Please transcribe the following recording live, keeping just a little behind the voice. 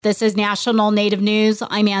This is National Native News.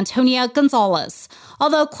 I'm Antonia Gonzalez.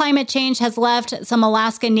 Although climate change has left some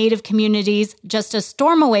Alaska Native communities just a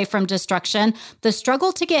storm away from destruction, the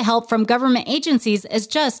struggle to get help from government agencies is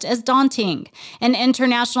just as daunting. An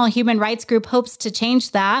international human rights group hopes to change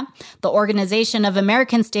that. The Organization of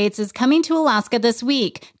American States is coming to Alaska this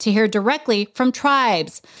week to hear directly from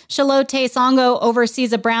tribes. Shalote Songo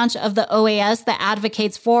oversees a branch of the OAS that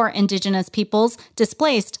advocates for Indigenous peoples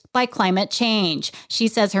displaced by climate change. She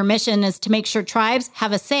says her mission is to make sure tribes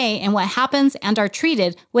have a say in what happens and are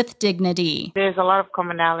treated with dignity. There's a lot of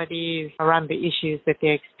commonalities around the issues that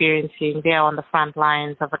they're experiencing. They're on the front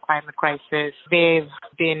lines of the climate crisis. They've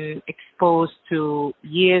been exposed to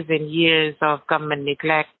years and years of government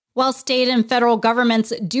neglect. While state and federal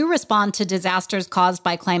governments do respond to disasters caused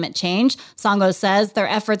by climate change, Songo says their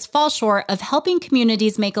efforts fall short of helping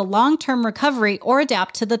communities make a long-term recovery or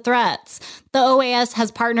adapt to the threats. The OAS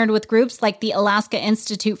has partnered with groups like the Alaska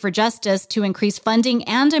Institute for Justice to increase funding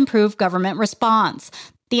and improve government response.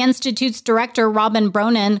 The Institute's director, Robin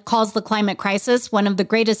Bronin, calls the climate crisis one of the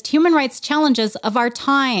greatest human rights challenges of our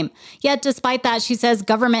time. Yet despite that, she says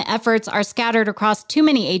government efforts are scattered across too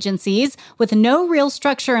many agencies with no real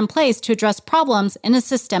structure in place to address problems in a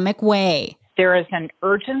systemic way. There is an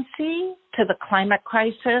urgency to the climate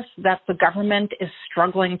crisis that the government is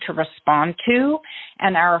struggling to respond to,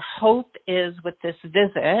 and our hope is with this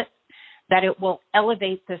visit that it will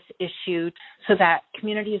elevate this issue so that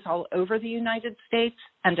communities all over the United States,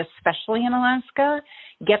 and especially in Alaska,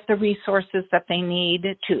 get the resources that they need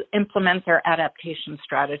to implement their adaptation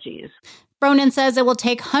strategies. Bronin says it will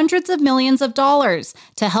take hundreds of millions of dollars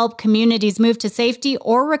to help communities move to safety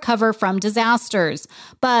or recover from disasters.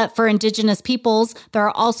 But for Indigenous peoples, there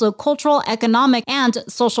are also cultural, economic, and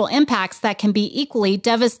social impacts that can be equally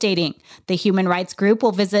devastating. The human rights group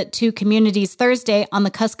will visit two communities Thursday on the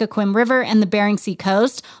Kuskokwim River and the Bering Sea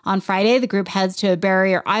coast. On Friday, the group heads to a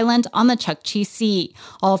barrier island on the Chukchi Sea.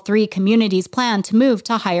 All three communities plan to move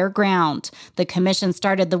to higher ground. The commission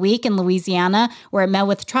started the week in Louisiana, where it met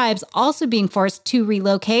with tribes also being forced to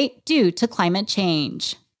relocate due to climate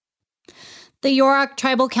change. The Yurok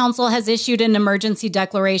Tribal Council has issued an emergency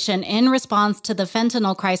declaration in response to the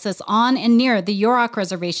fentanyl crisis on and near the Yurok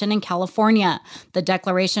Reservation in California. The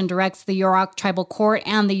declaration directs the Yurok Tribal Court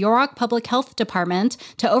and the Yurok Public Health Department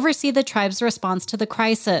to oversee the tribe's response to the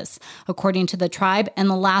crisis. According to the tribe, in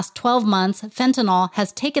the last 12 months, fentanyl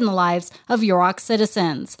has taken the lives of Yurok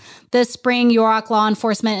citizens. This spring, Yurok law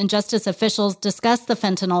enforcement and justice officials discussed the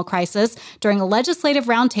fentanyl crisis during a legislative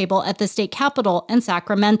roundtable at the state capitol in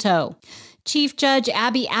Sacramento. Chief Judge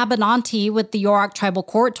Abby Abenanti with the Yurok Tribal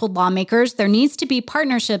Court told lawmakers there needs to be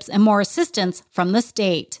partnerships and more assistance from the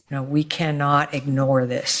state. We cannot ignore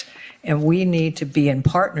this, and we need to be in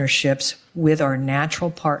partnerships with our natural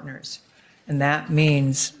partners. And that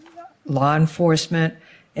means law enforcement,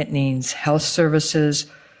 it means health services,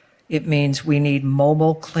 it means we need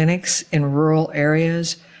mobile clinics in rural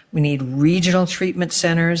areas, we need regional treatment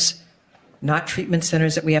centers, not treatment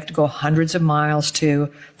centers that we have to go hundreds of miles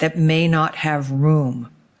to that may not have room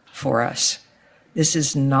for us. This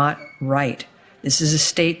is not right. This is a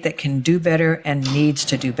state that can do better and needs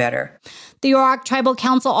to do better. The Yurok Tribal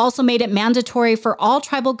Council also made it mandatory for all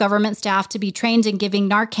tribal government staff to be trained in giving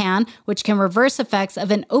Narcan, which can reverse effects of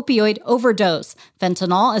an opioid overdose.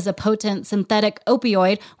 Fentanyl is a potent synthetic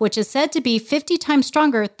opioid, which is said to be 50 times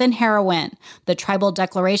stronger than heroin. The tribal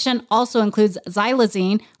declaration also includes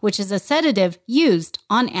xylazine, which is a sedative used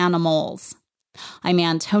on animals. I'm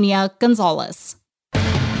Antonia Gonzalez.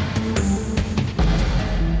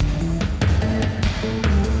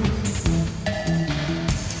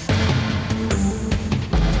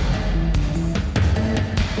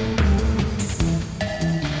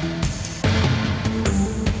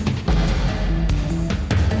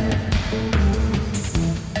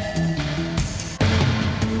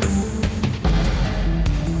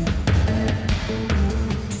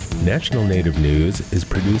 National Native News is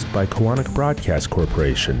produced by Koahnic Broadcast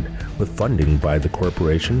Corporation with funding by the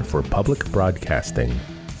Corporation for Public Broadcasting.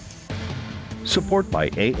 Support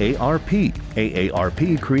by AARP.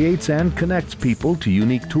 AARP creates and connects people to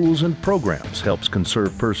unique tools and programs, helps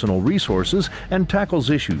conserve personal resources, and tackles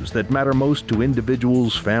issues that matter most to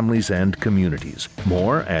individuals, families, and communities.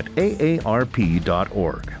 More at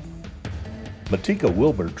aarp.org. Matika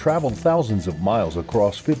Wilbur traveled thousands of miles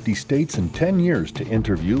across 50 states in 10 years to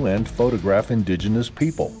interview and photograph Indigenous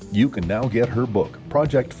people. You can now get her book,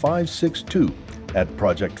 Project 562, at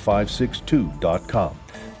project562.com.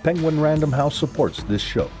 Penguin Random House supports this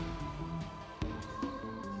show.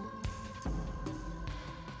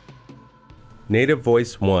 Native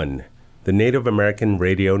Voice One, the Native American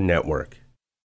Radio Network.